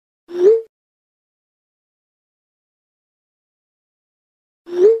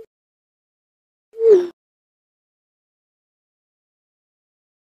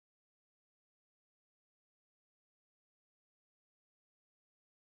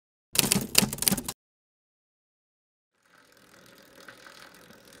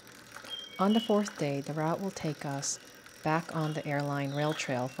On the fourth day, the route will take us back on the Airline Rail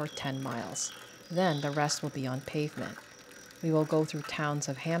Trail for 10 miles. Then the rest will be on pavement. We will go through towns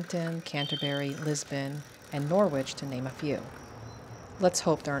of Hampton, Canterbury, Lisbon, and Norwich, to name a few. Let's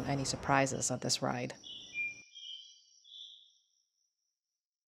hope there aren't any surprises on this ride.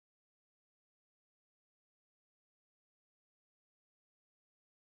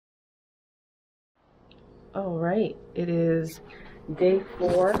 All right, it is day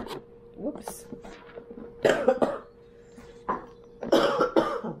 4. Whoops.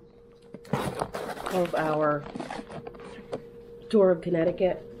 Of our tour of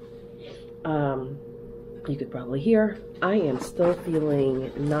Connecticut. You could probably hear I am still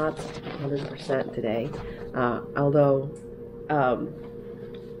feeling not 100% today, although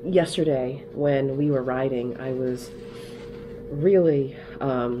yesterday when we were riding I was really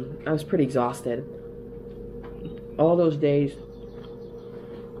I was pretty exhausted. All those days,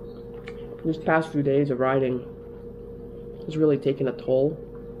 these past few days of riding has really taken a toll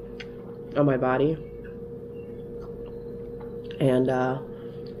on my body. And I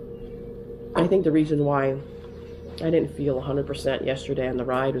think the reason why I didn't feel 100% yesterday on the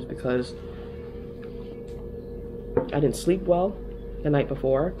ride was because I didn't sleep well the night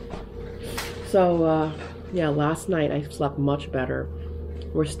before. So yeah, last night I slept much better.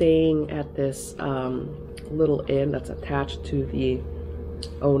 We're staying at this little inn that's attached to the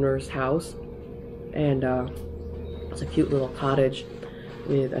owner's house, and it's a cute little cottage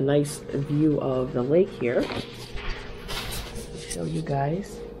with a nice view of the lake here. Show you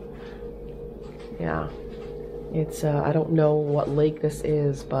guys. Yeah, it's I don't know what lake this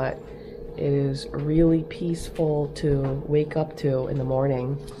is, but it is really peaceful to wake up to in the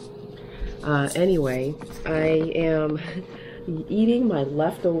morning. Anyway, I am eating my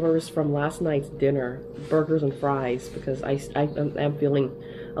leftovers from last night's dinner, burgers and fries, because I'm feeling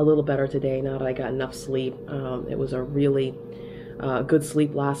a little better today now that I got enough sleep. It was a really good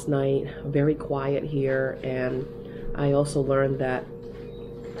sleep last night, very quiet here, and I also learned that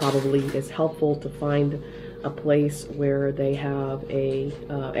probably it's helpful to find a place where they have a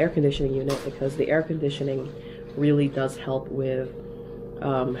air conditioning unit, because the air conditioning really does help with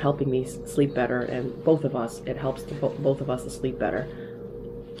helping me sleep better, and both of us, it helps to both of us to sleep better.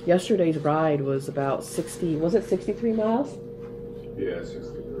 Yesterday's ride was about 63 miles? Yeah,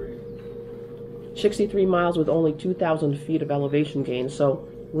 63. 63 miles with only 2,000 feet of elevation gain, so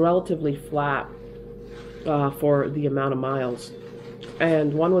relatively flat for the amount of miles.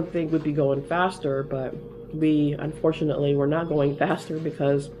 And one would think we'd be going faster, but we unfortunately were not going faster,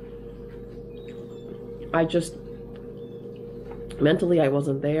 because mentally I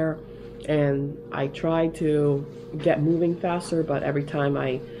wasn't there, and I tried to get moving faster, but every time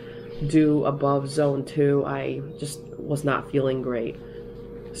I do above zone 2 I just was not feeling great.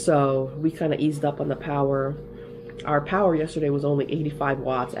 So we kind of eased up on the power. Our power yesterday was only 85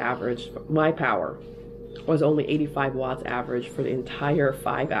 watts average. My power was only 85 watts average for the entire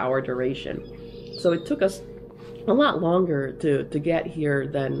 5-hour duration. So it took us a lot longer to get here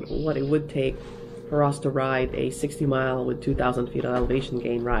than what it would take for us to ride a 60 mile with 2,000 feet of elevation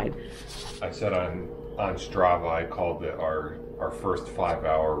gain ride. I said on Strava, I called it our first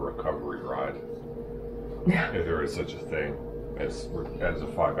 5-hour recovery ride. If there is such a thing as a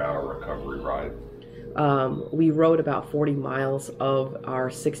 5-hour recovery ride. We rode about 40 miles of our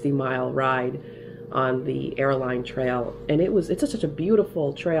 60-mile ride on the Airline Trail, and it's such a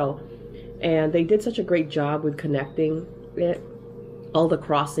beautiful trail, and they did such a great job with connecting it. All the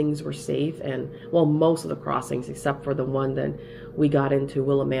crossings were safe, and well, most of the crossings except for the one that we got into,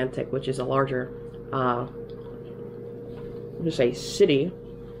 Willimantic, which is a larger just a city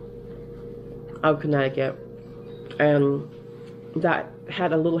of Connecticut, and that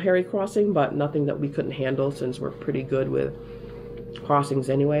had a little hairy crossing, but nothing that we couldn't handle since we're pretty good with crossings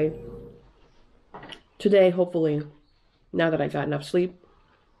anyway. Today, hopefully, now that I got enough sleep,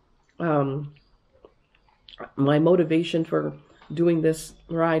 my motivation for doing this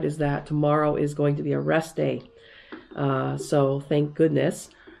ride is that tomorrow is going to be a rest day. So thank goodness.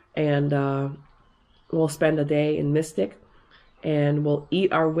 And we'll spend a day in Mystic, and we'll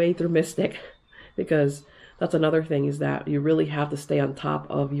eat our way through Mystic, because that's another thing, is that you really have to stay on top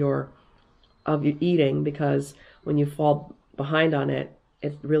of your eating, because when you fall behind on it,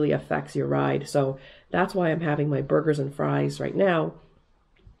 it really affects your ride. So that's why I'm having my burgers and fries right now,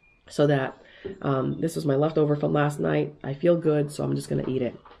 so that this was my leftover from last night. I feel good, so I'm just going to eat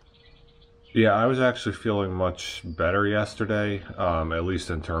it. Yeah, I was actually feeling much better yesterday, at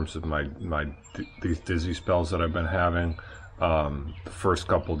least in terms of these dizzy spells that I've been having. The first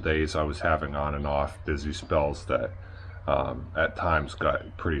couple of days I was having on and off dizzy spells that at times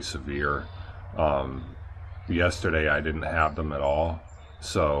got pretty severe. Yesterday I didn't have them at all,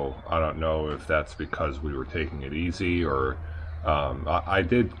 so I don't know if that's because we were taking it easy, or I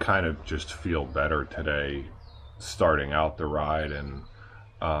did kind of just feel better today starting out the ride, and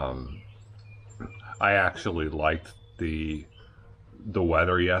I actually liked the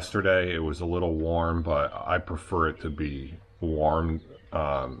weather yesterday. It was a little warm, but I prefer it to be warm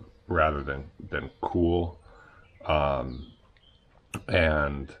rather than cool.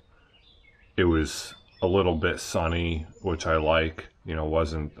 And it was a little bit sunny, which I like. You know,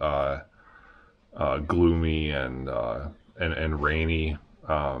 wasn't gloomy and rainy.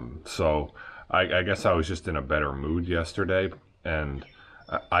 So I guess I was just in a better mood yesterday, and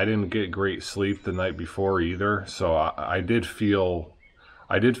I didn't get great sleep the night before either. So I did feel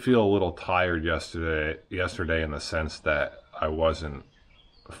a little tired yesterday in the sense that I wasn't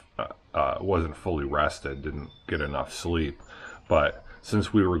fully rested, didn't get enough sleep. But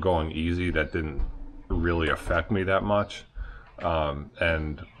since we were going easy, that didn't really affect me that much.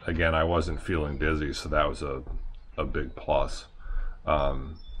 And again, I wasn't feeling dizzy, so that was a big plus.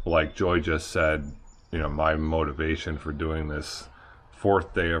 Like Joy just said, you know, my motivation for doing this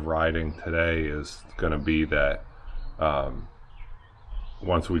 4th day of riding today is going to be that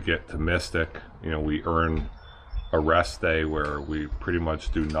once we get to Mystic, you know, we earn a rest day where we pretty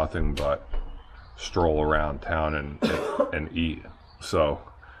much do nothing but stroll around town and eat. So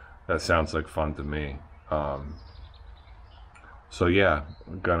that sounds like fun to me. So yeah,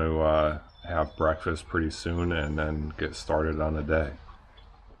 I'm gonna have breakfast pretty soon and then get started on the day.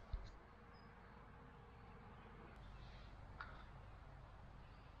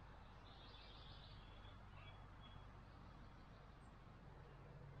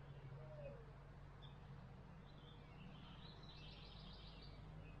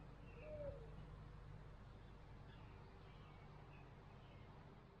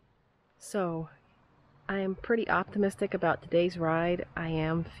 So, I am pretty optimistic about today's ride. I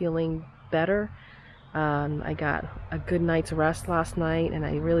am feeling better. I got a good night's rest last night, and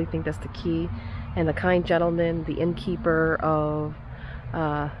I really think that's the key. And the kind gentleman, the innkeeper of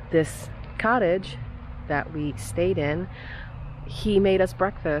this cottage that we stayed in, he made us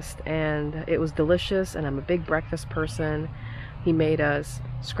breakfast, and it was delicious, and I'm a big breakfast person. He made us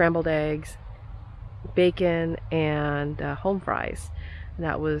scrambled eggs, bacon, and home fries.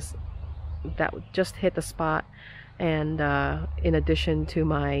 That just hit the spot. And in addition to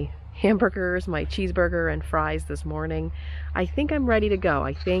my hamburgers, my cheeseburger and fries this morning, I think I'm ready to go.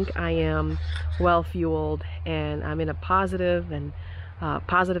 I think I am well fueled, and I'm in a positive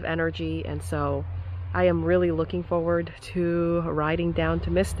energy, and so I am really looking forward to riding down to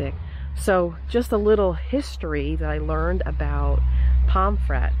Mystic. So just a little history that I learned about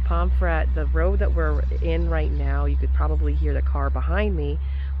Pomfret. Pomfret, the road that we're in right now, you could probably hear the car behind me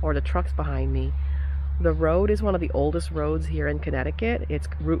or the trucks behind me. The road is one of the oldest roads here in Connecticut. It's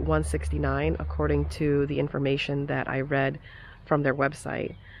Route 169, according to the information that I read from their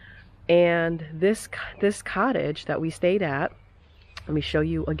website. And this cottage that we stayed at, let me show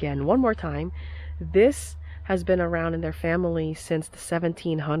you again one more time. This has been around in their family since the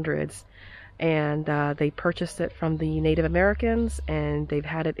 1700s. And they purchased it from the Native Americans, and they've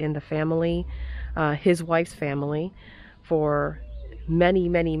had it in the family, his wife's family, for many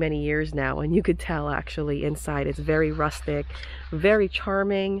years now. And you could tell actually inside it's very rustic, very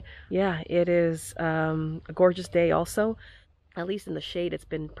charming. Yeah, it is a gorgeous day also. At least in the shade it's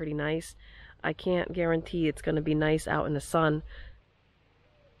been pretty nice. I can't guarantee it's going to be nice out in the sun.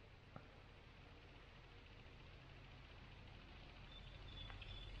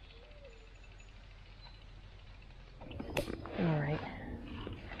 All right,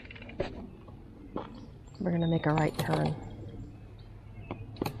 we're gonna make a right turn.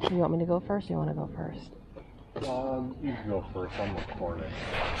 You want me to go first, or you want to go first? You can go first. I'm recording.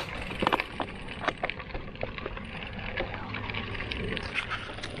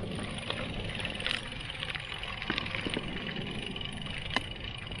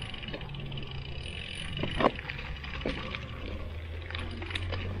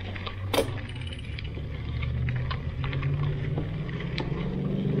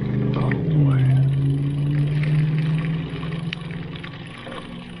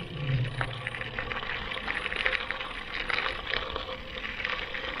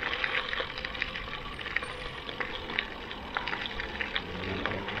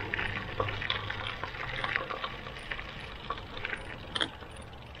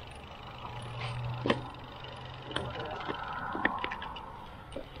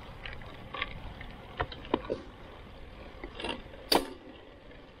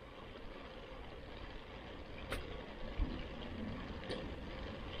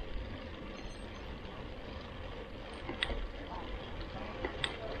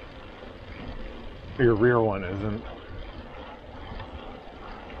 Your rear one isn't.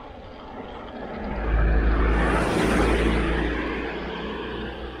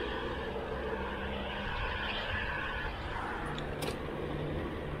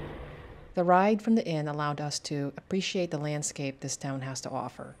 The ride from the inn allowed us to appreciate the landscape this town has to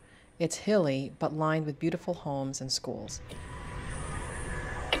offer. It's hilly, but lined with beautiful homes and schools.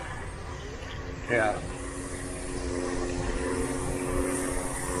 Yeah.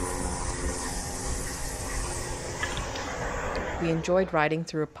 We enjoyed riding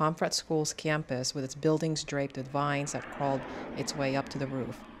through Pomfret School's campus with its buildings draped with vines that crawled its way up to the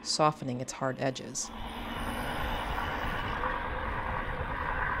roof, softening its hard edges.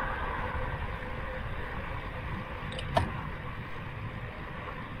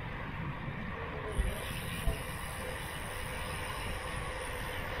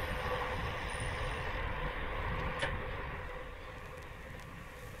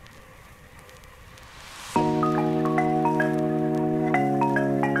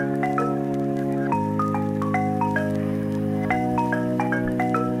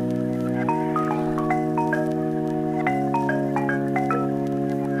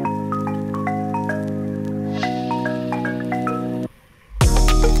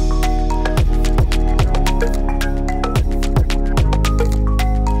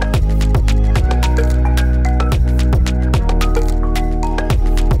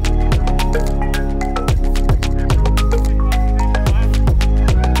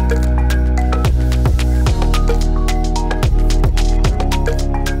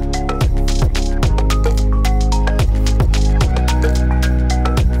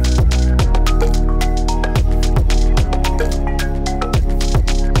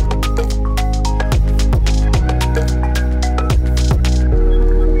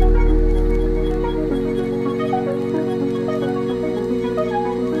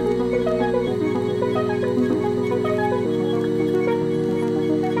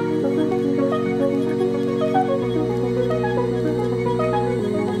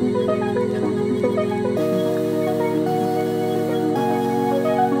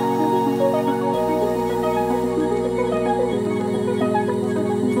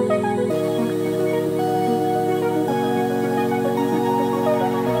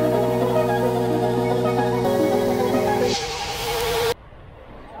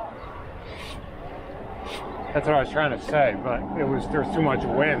 That's what I was trying to say, but there's too much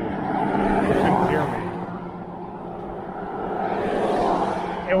wind. You couldn't hear me.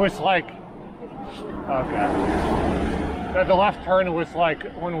 It was like, okay. The left turn was like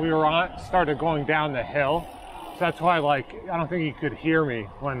when we were started going down the hill. So that's why, like, I don't think you could hear me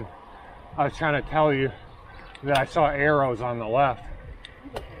when I was trying to tell you that I saw arrows on the left.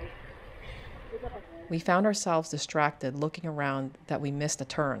 We found ourselves distracted looking around that we missed a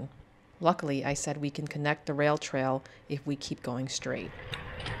turn. Luckily, I said we can connect the rail trail if we keep going straight.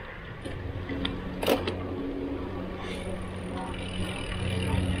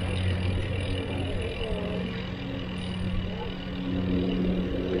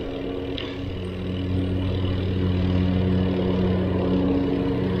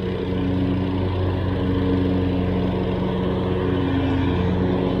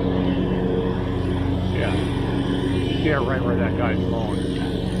 Yeah, right where that guy's going.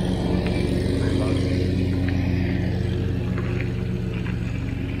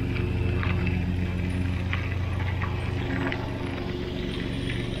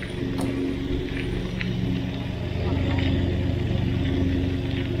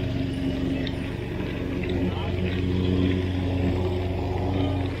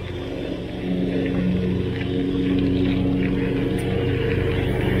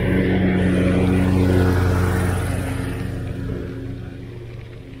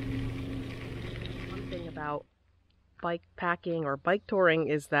 Bike packing or bike touring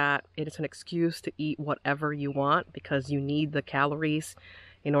is that it is an excuse to eat whatever you want because you need the calories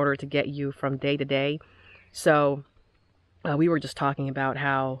in order to get you from day to day. So we were just talking about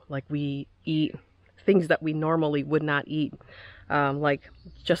how like we eat things that we normally would not eat. Like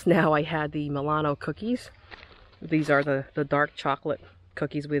just now I had the Milano cookies. These are the dark chocolate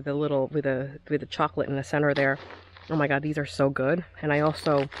cookies with a little with a chocolate in the center there. Oh my god, these are so good. And I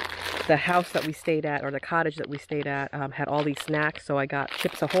also, the house that we stayed at, or the cottage that we stayed at, had all these snacks. So I got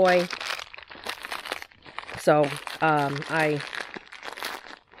Chips Ahoy. So I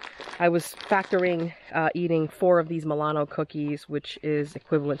was factoring eating 4 of these Milano cookies, which is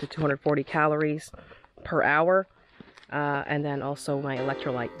equivalent to 240 calories per hour. And then also my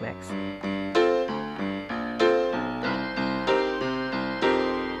electrolyte mix.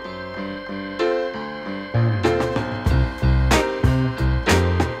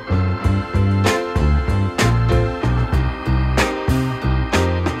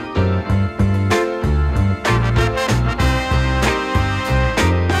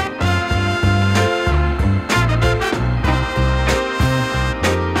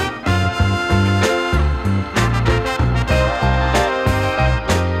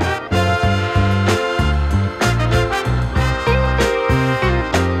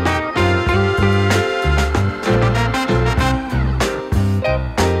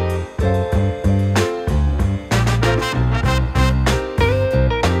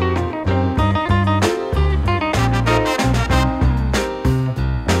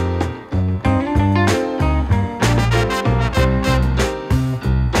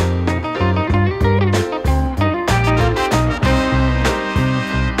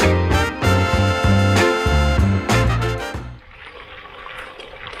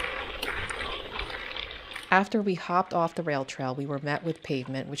 After we hopped off the rail trail, we were met with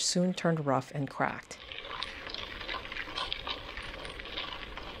pavement, which soon turned rough and cracked.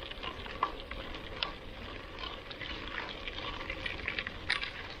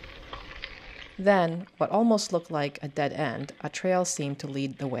 Then, what almost looked like a dead end, a trail seemed to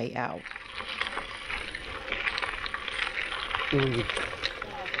lead the way out.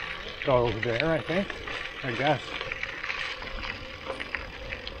 Go over there, I think. I guess.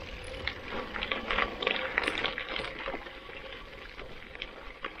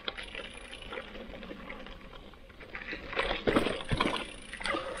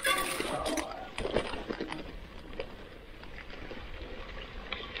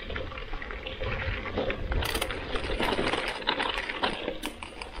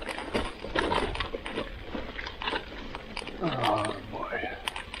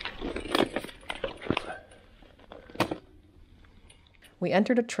 We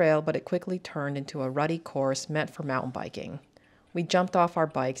entered a trail, but it quickly turned into a rutty course meant for mountain biking. We jumped off our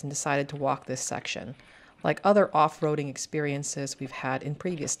bikes and decided to walk this section, like other off-roading experiences we've had in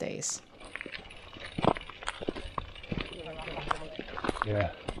previous days.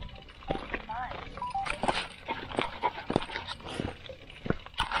 Yeah.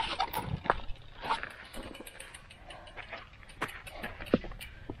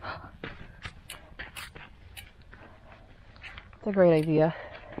 It's a great idea.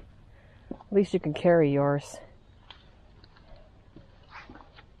 At least you can carry yours.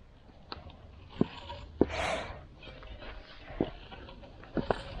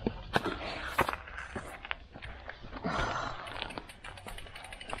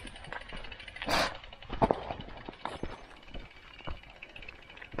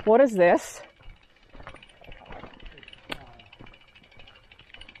 What is this?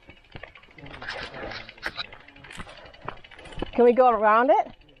 Can we go around it?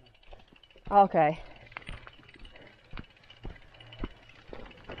 Okay.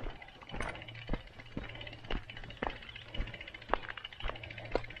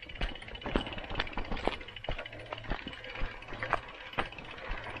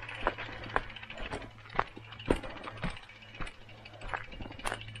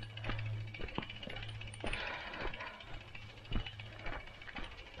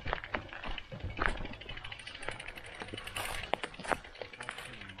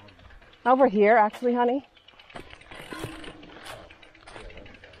 Over here, actually, honey.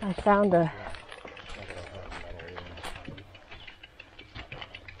 I found a...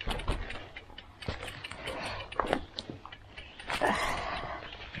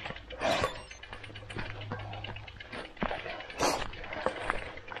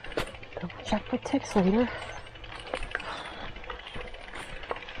 Double check for ticks later.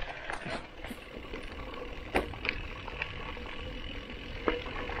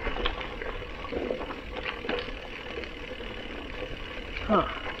 Huh.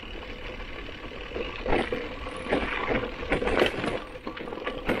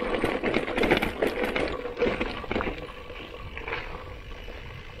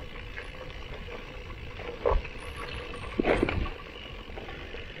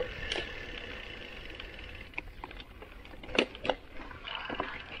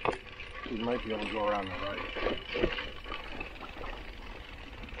 You might be able to go around the right.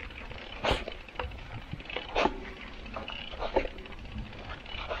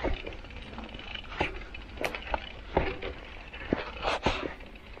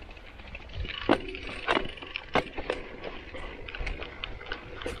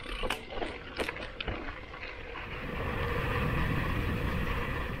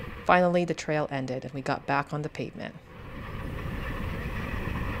 Finally, the trail ended and we got back on the pavement.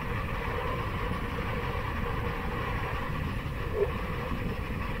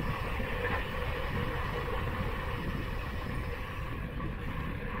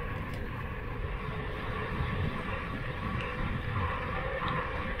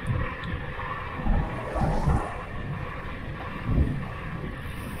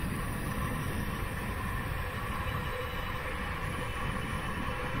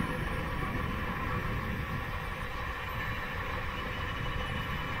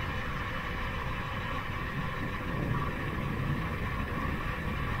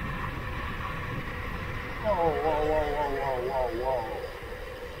 Whoa.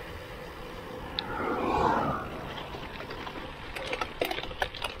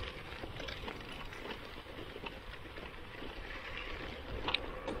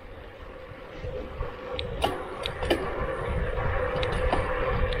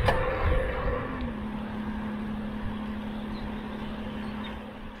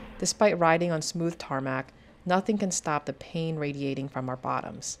 Despite riding on smooth tarmac, nothing can stop the pain radiating from our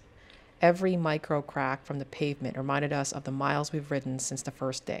bottoms. Every micro crack from the pavement reminded us of the miles we've ridden since the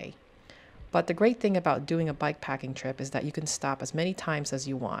first day. But the great thing about doing a bike packing trip is that you can stop as many times as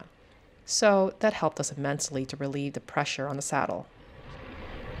you want. So that helped us immensely to relieve the pressure on the saddle.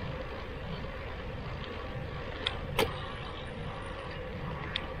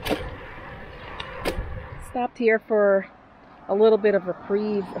 Stopped here for a little bit of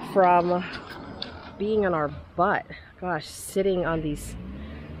reprieve from being on our butt. Gosh, sitting on these,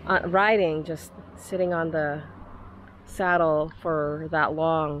 riding, just sitting on the saddle for that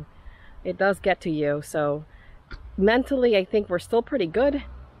long, it does get to you. So mentally, I think we're still pretty good.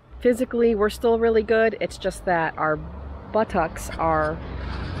 Physically, we're still really good. It's just that our buttocks are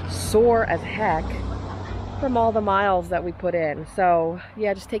sore as heck from all the miles that we put in. So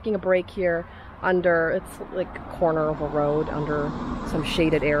yeah, just taking a break here under, it's like a corner of a road under some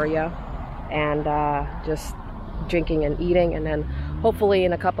shaded area, and just drinking and eating, and then hopefully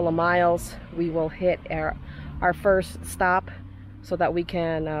in a couple of miles we will hit our first stop so that we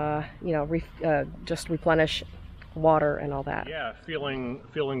can you know, just replenish water and all that. Yeah,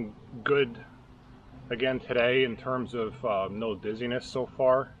 feeling good again today in terms of no dizziness so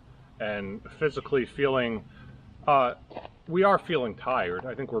far, and physically feeling we are feeling tired.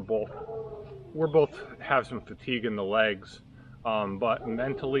 I think we're both have some fatigue in the legs, but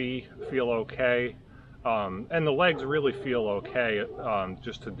mentally feel okay, and the legs really feel okay.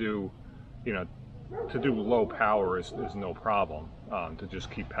 Just to do, you know, to do low power is no problem, to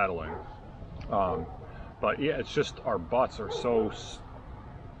just keep pedaling. But yeah, it's just our butts are so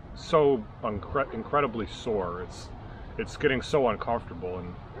incredibly sore. It's getting so uncomfortable,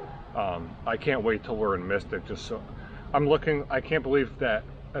 and I can't wait till we're in Mystic. Just so I can't believe that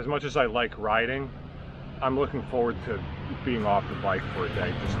as much as I like riding, I'm looking forward to being off the bike for a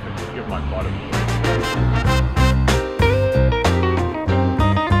day, just to give my butt a break.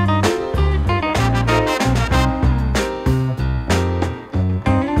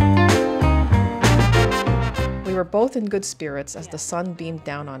 We were both in good spirits as the sun beamed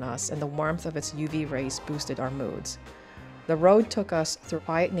down on us and the warmth of its UV rays boosted our moods. The road took us through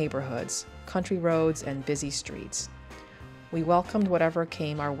quiet neighborhoods, country roads, and busy streets. We welcomed whatever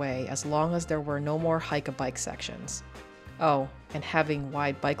came our way as long as there were no more hike-a-bike sections. Oh, and having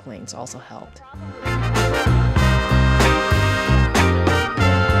wide bike lanes also helped.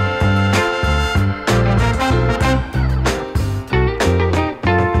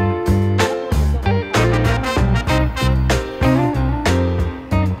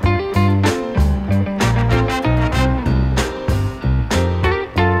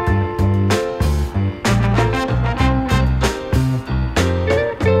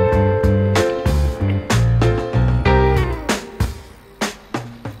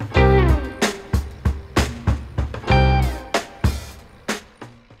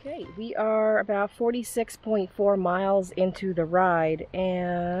 We are about 46.4 miles into the ride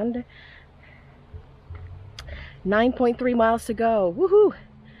and 9.3 miles to go. Woohoo!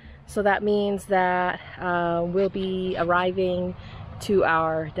 So that means that we'll be arriving to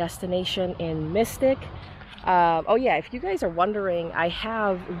our destination in Mystic. Oh yeah, if you guys are wondering, I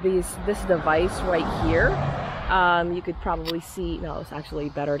have this device right here. You could probably see, no, it's actually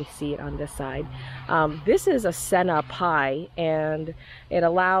better to see it on this side. This is a Senna Pi, and it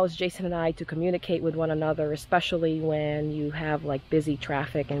allows Jason and I to communicate with one another, especially when you have like busy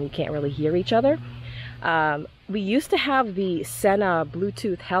traffic and you can't really hear each other. We used to have the Senna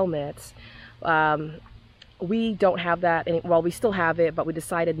Bluetooth helmets. We don't have that, well, we still have it, but we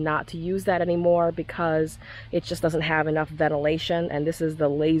decided not to use that anymore because it just doesn't have enough ventilation. And this is the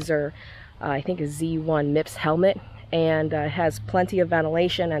laser, I think a Z1 MIPS helmet, and it has plenty of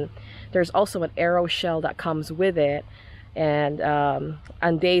ventilation, and there's also an aero shell that comes with it. And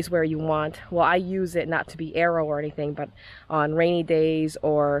on days where you want, well, I use it not to be aero or anything, but on rainy days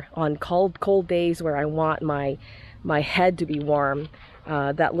or on cold days where I want my head to be warm,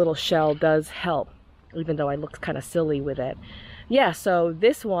 that little shell does help, even though I look kind of silly with it. Yeah, so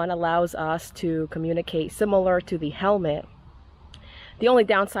this one allows us to communicate similar to the helmet. The only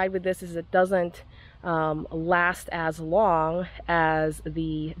downside with this is it doesn't last as long as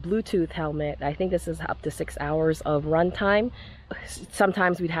the Bluetooth helmet. I think this is up to 6 hours of runtime.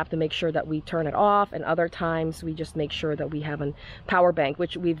 Sometimes we'd have to make sure that we turn it off, and other times we just make sure that we have a power bank,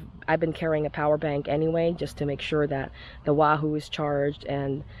 which I've been carrying a power bank anyway, just to make sure that the Wahoo is charged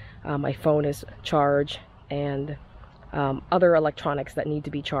and my phone is charged, and other electronics that need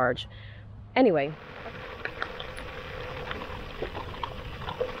to be charged. Anyway.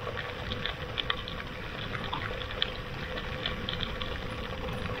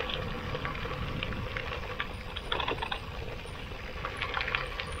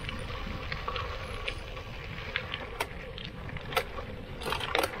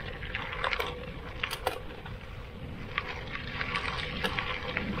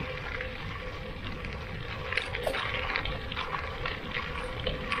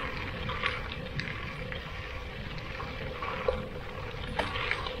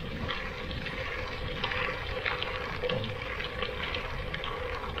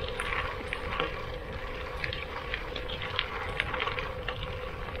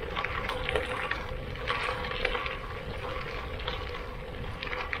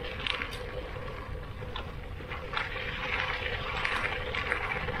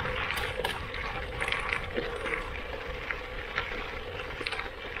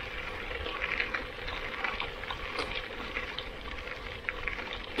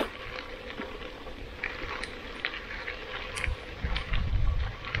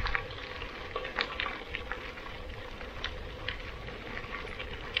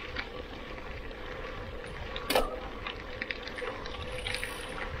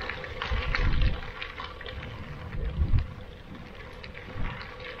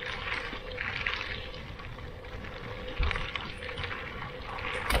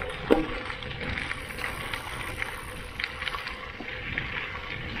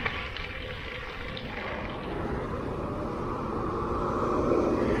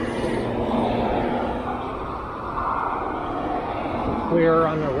 clear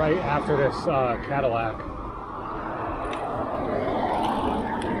on the right after this Cadillac.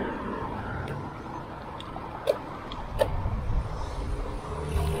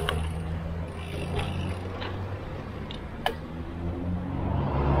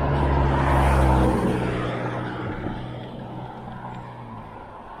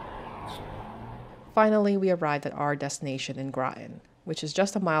 Finally, we arrived at our destination in Groton, which is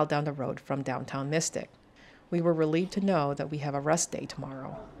just a mile down the road from downtown Mystic. We were relieved to know that we have a rest day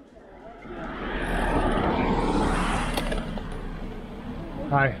tomorrow.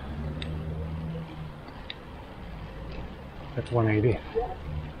 Hi. That's 180.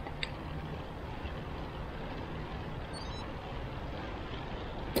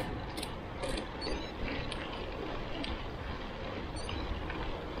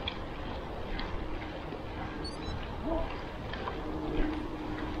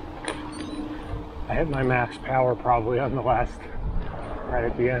 I hit my max power probably on the last, right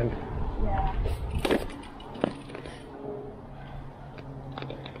at the end. Yeah.